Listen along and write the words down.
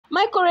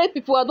My correct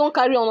people, I don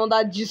carry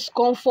another gist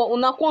come for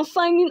una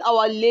concerning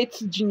our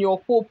late Junior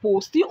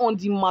Popo. Still on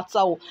the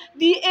matter,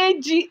 the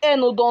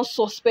AGN don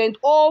suspend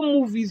all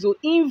movies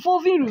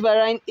involving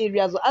riverine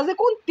areas as they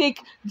come take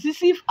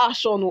decisive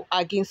action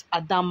against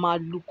Adamma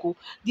Luko.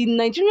 The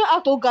Nigerian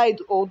Actor Guide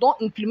don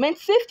implement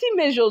safety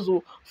measures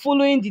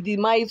following the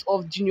demise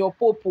of Junior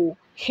Popo.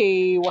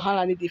 Hey,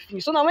 wahala no dey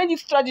finish. So now when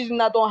this tragedy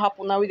now don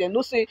happen, now they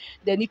know say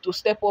they need to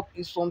step up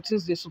in some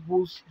things they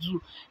suppose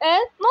do.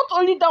 Not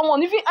only that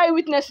one, even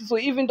eyewitnesses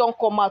even don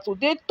come out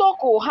they talk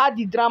how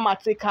the drama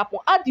take happen,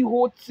 how the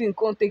whole thing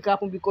come take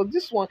happen, because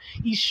this one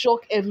e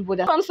shock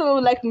everybody. I'm saying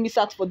we like miss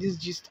out for this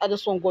gist. I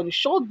just want to go on a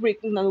short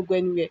break, make no go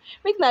anywhere.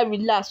 Make na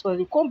relax when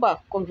we come back,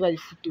 come give the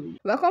food.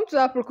 Welcome to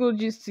Aproko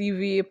Gist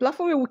TV, a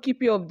platform where we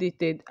keep you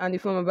updated and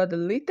informed about the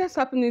latest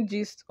happening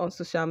gist on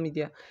social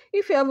media.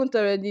 If you haven't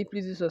already,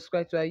 please do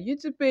subscribe to our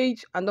YouTube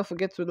page and don't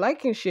forget to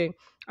like and share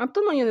and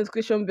turn on your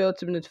notification bell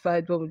to be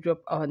notified when we drop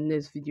our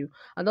next video.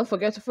 And don't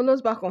forget to follow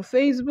us back on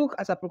Facebook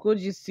at Aproko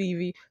Gist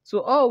TV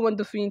to all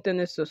wonderful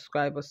internet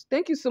subscribers.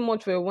 Thank you so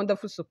much for your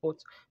wonderful support.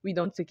 We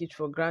don't take it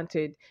for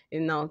granted.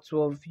 And now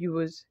to our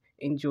viewers,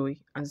 enjoy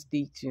and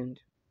stay tuned.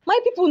 My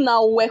people,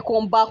 now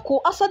welcome back.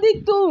 As I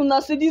dey tell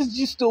una say this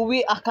gist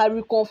wey I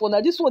carry come for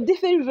now, this one dey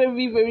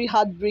very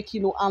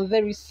heartbreaking and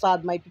very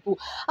sad, my people.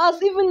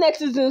 As even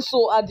netizens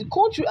at the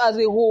country as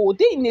a whole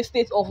dey in a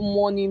state of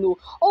mourning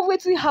of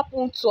wetin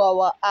happen to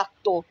our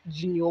actor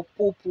Junior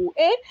Popo.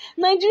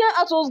 Nigerian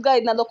Actors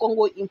Guide now don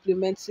go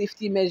implement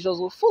safety measures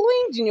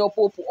following Junior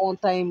Popo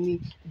untimely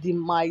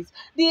demise.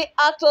 The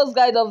Actors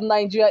Guide of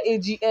Nigeria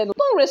 (AGN)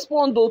 don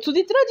respond to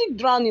the tragic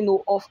drowning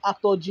of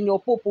actor Junior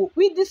Popo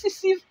with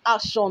decisive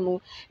action.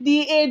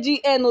 The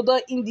AGN don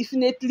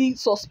indefinitely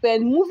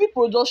suspend movie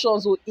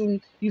productions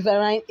in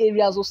riverine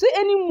areas. Say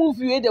any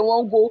movie wey they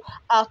wan go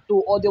act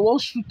or they wan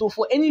shoot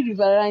for any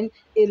riverine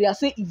area,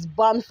 say it's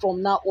banned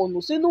from now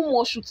on. Say no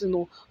more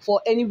shooting for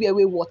anywhere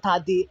where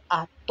water dey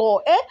at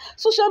all.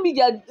 Social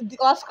media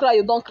last cry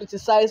don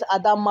criticize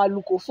Adamma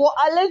Luko for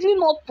allegedly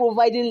not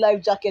providing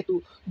life jacket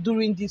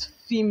during this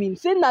filming.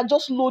 Say na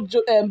just low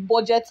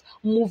budget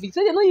movie.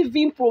 Say they no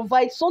even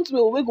provide something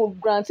wey go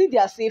guarantee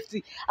their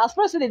safety as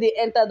far as say they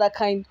enter that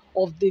kind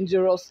of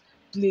dangerous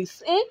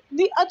place.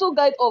 The Actor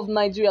Guide of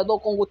Nigeria don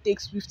go take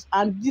swift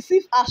and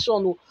decisive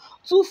action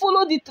to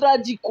follow the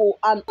tragic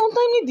and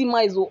untimely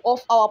demise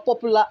of our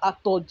popular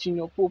actor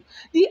Junior Pope.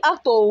 The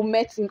actor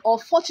met in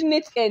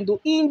unfortunate end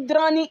in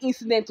drowning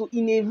incident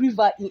in a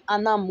river in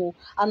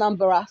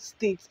Anambra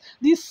State.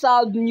 This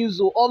sad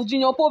news of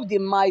Junior Pope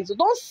demise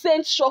don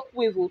send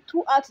shockwave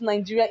throughout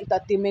Nigeria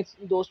entertainment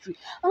industry,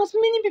 and as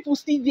many people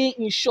still dey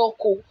in shock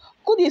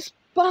go dey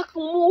spark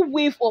more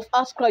wave of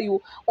outcry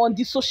on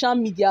the social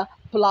media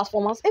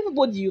platforms.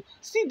 Everybody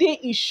still dey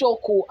in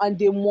shock and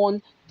they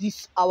mourn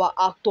this our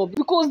actor,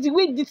 because the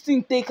way this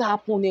thing take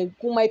happen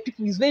my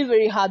people is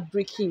very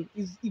heartbreaking.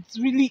 It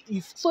really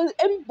is. So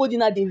everybody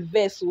now dey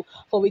vex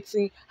for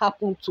wetin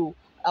happen to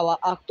our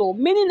actor.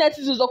 Many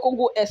netizens don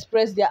go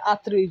express their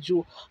outrage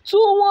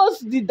towards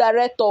the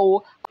director.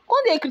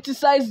 They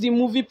criticize the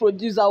movie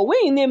producer wey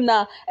im name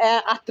na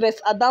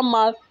actress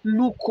Adamma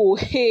Luko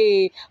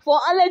for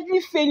allegedly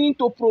failing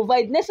to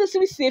provide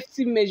necessary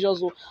safety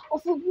measures of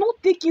not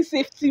taking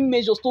safety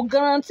measures to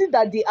guarantee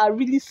that they are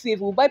really safe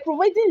by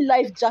providing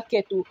life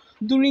jacket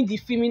during the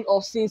filming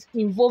of scenes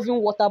involving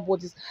water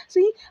bodies.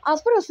 See,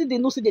 as far as say they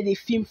know say they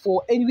film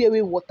for anywhere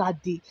where water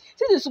dey,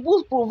 say they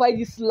suppose provide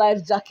this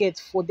life jacket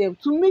for them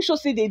to make sure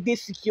say they dey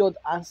secured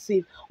and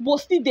safe, but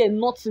still they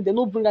nothing, they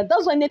no bring that.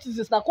 That's why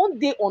netizens now come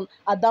dey on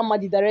Adamma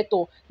the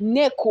director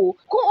Neko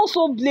come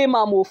also blame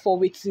am for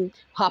wetin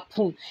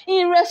happen.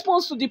 In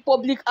response to the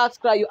public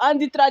outcry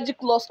and the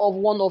tragic loss of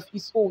one of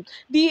his own,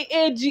 the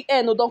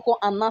AGN don come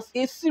announce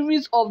a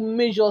series of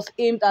measures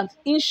aimed at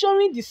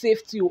ensuring the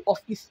safety of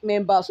its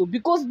members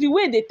because the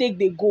way they take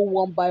they go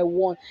one by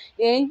one,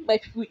 my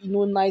people, e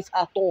no nice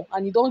at all,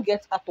 and e don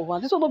get out of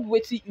hand. This one no be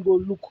wetin e go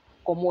look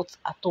comot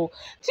at all.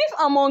 Chief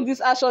among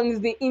this action is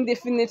the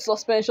indefinite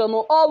suspension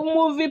of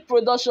movie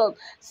production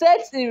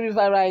set in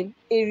riverine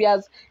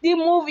areas. The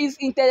move is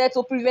intended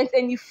to prevent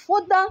any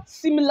further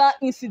similar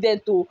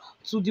incident to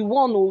the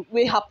one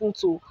wey happen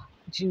to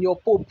Junior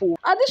Popo.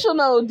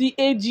 Additionally, the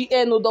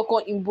AGN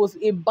don impose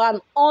a ban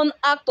on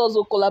actors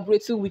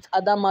collaborating with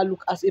Adamma Luko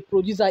as a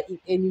producer in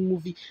any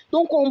movie.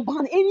 Don come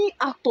ban any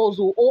actors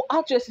or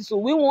actresses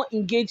wey wan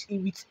engage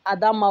with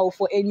Adamma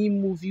for any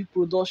movie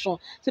production.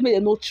 Say make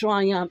dem no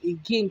try am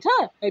again.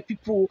 My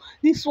people,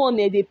 this one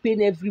dey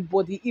pain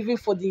everybody, even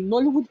for the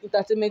Nollywood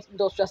entertainment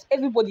industry. As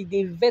everybody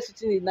dey vex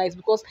wetin dey nice,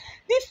 because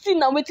this thing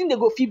na wetin they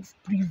go fit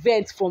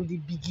prevent from the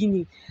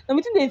beginning. Na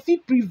wetin they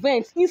fit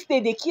prevent.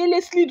 Instead, they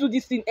carelessly do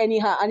this thing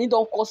anyhow, and it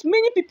don cost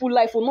many people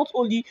life, not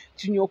only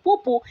Junior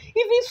Popo,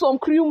 even some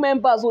crew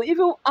members or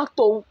even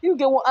actor. You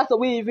get one actor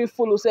wey even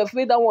follow self,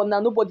 wey that one now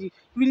nobody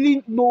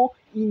really know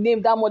him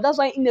name that much. That's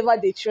why he never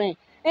dey train.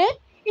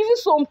 even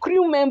some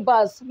crew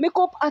members,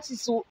 makeup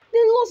artists, so they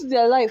lost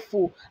their life.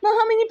 Oh, now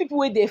how many people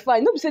wey dey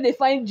find? No be say they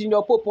find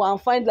Junior Pope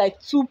and find like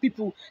 2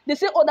 people. They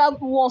say other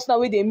ones now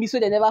wey dey miss wey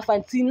they never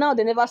find, till now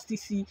they never still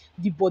see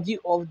the body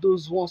of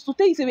those ones. To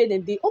tell you say where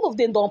dem dey, all of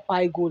them don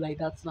kpai go like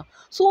that now.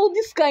 So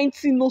this kind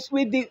thing knows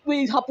wey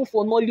happen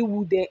for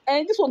Nollywood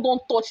and this one don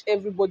touch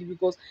everybody,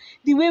 because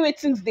the way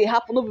things dey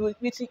happen no be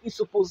wetin e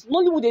suppose.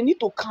 Nollywood, they need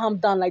to calm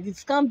down like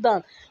this. Calm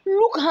down,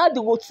 look how they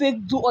go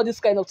take do all this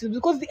kind of things,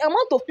 because the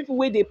amount of people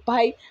wey dey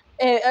kpai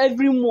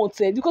every month,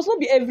 because no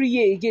be every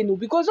year again o,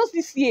 because just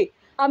this year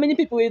how many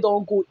people wey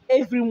don go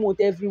every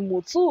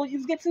month. So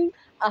it's getting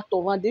out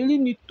of hand. They really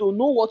need to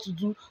know what to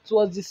do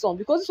towards this one,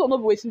 because this one no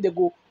be wetin they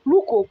go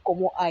look or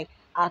comot eye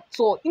at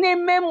all. In a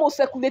memo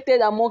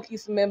circulated among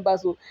its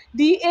members,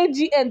 the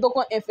AGN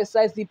don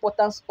emphasize the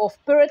importance of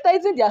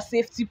prioritizing their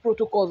safety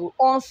protocols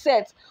on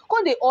set.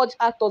 Come dey urge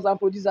actors and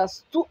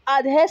producers to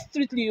adhere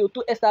strictly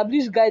to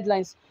establish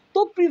guidelines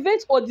to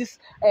prevent all these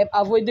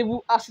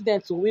avoidable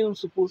accidents wey no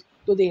suppose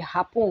to dey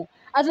happen.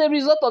 As a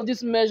result of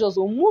these measures,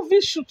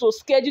 movie shoots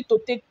scheduled to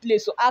take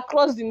place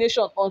across the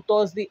nation on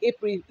Thursday,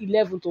 April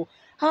 11th,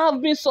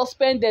 have been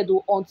suspended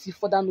until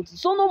further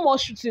notice. So no more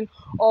shooting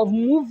of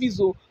movies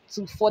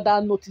to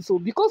further notice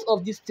because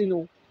of this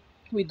thing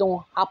wey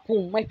don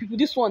happen. My people,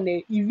 this one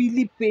e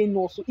really pain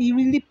us, e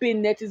really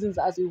pain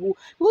netizens as a whole,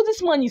 because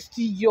this man is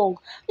still young.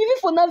 Even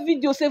for that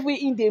video sef wey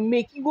im dey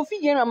make, you go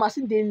fit hear am as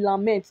im dey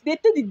lament. Dey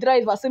tell the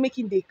driver say make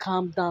im dey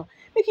calm down,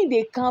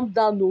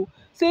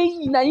 say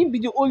na im be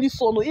the only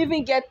son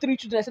even get 3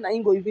 children, say na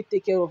im go even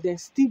take care of them.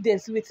 Still dem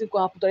see wetin go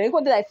happen to am. E go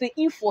dey like say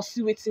im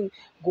foresee wetin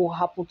go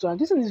happen to am.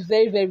 This one is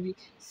very very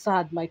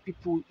sad, my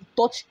people. E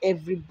touch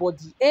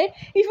everybody.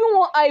 Even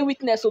one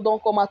eyewitness don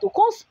come out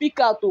come speak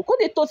out come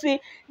dey talk say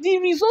the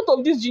result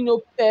of this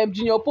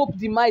Junior Pope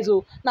demise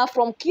na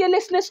from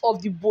carelessness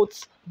of the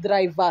boat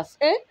drivers.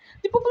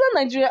 The popular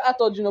Nigerian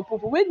actor Junior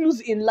Pope, wey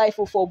lose im life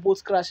for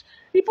boat crash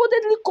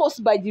reportedly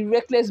caused by the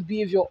reckless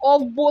behaviour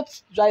of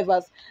boat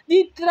drivers.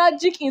 The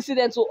tragic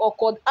incident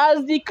occurred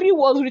as the crew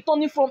was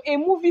returning from a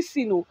movie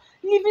scene,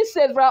 leaving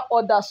several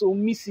others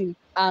missing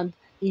and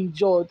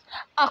injured.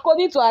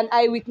 According to an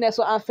eyewitness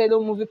and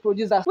fellow movie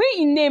producer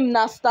wey im name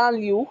na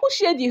Stanley, who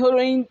share the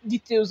harrowing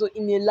details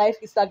in a live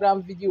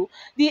Instagram video.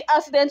 The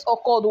accident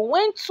occurred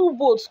when 2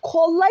 boats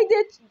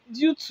collided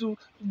due to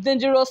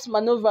dangerous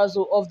manoeuvres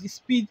of the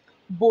speed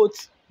boat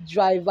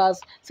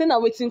drivers. Say na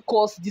wetin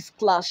cause dis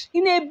clash.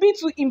 In a bid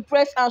to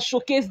impress and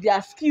showcase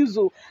their skills,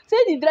 say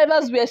the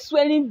drivers were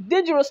swelling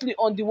dangerously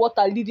on the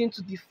water, leading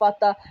to the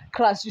fatal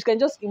crash. You can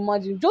just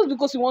imagine, just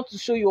because you want to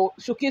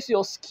showcase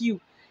your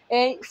skill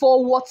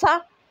for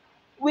water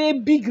wey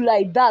big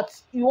like that,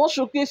 you wan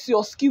showcase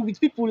your skill with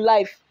people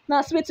life.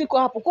 Na wetin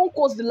come happen, come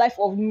cause the life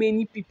of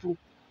many people.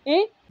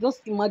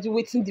 Just imagine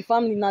wetin the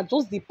family na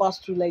just dey pass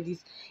through like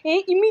this.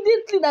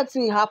 Immediately that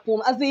thing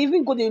happen, as they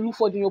even go dey look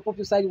for Junior Pope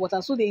inside the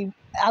water, so they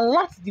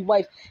alert the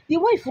wife. The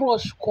wife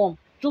rush come,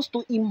 just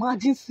to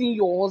imagine seeing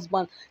your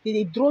husband.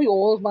 They draw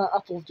your husband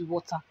out of the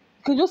water.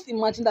 You can just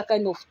imagine that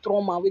kind of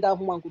trauma wey that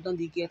woman go don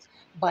dey get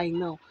by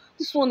now.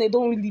 This one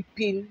don really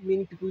pain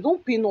many people. E don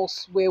pain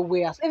us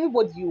well as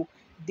everybody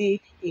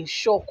dey in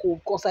shock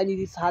concerning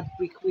this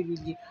heartbreak wey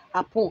really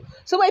happen.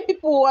 So my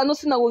people, I know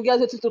say una go get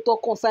wetin to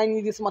talk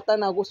concerning this matter.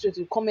 Now go straight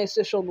to the comment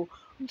section.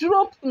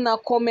 Drop una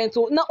comment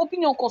na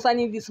opinion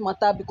concerning this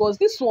matter, because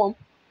this one,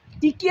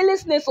 the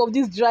carelessness of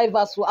these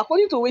drivers,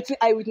 according to wetin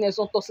eyewitness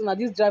don talk, say na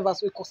these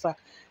drivers wey cause am.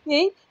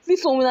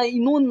 This one e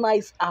no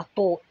nice at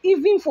all.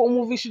 Even for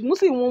movie shoot, no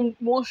say you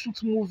wan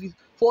shoot movies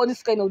for all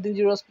these kind of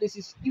dangerous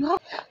places, you have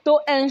to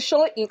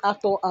ensure in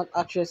actor and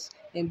actress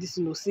this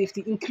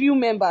safety, in crew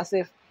member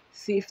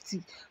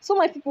safety. So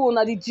my people,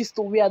 na the gist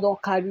wey I don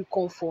carry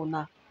come for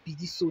now be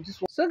this one.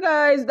 So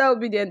guys, that will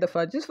be the end of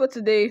our gist for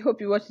today.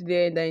 Hope you watched the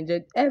end and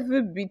enjoyed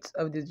every bit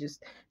of the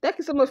gist. Thank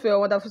you so much for your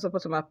wonderful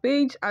support on my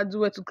page, and do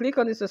well to click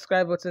on the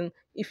subscribe button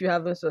if you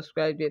haven't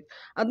subscribed yet.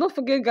 And don't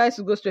forget guys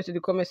to go straight to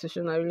the comment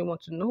section. I really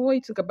want to know what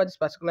you think about this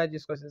particular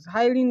gist, because it's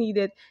highly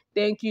needed.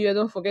 Thank you, and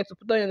don't forget to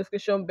put on your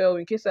notification bell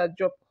in case I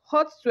drop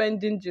hot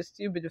trending gist.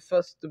 You'll be the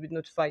first to be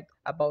notified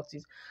about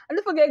it. And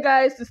don't forget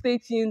guys to stay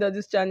tuned on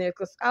this channel,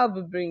 because I'll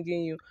be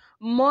bringing you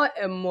more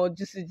and more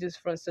juicy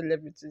gist from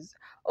celebrities.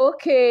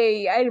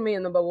 Okay, I remain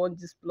your number 1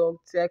 gist blog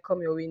till I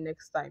come your way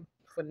next time.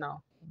 For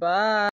now, bye.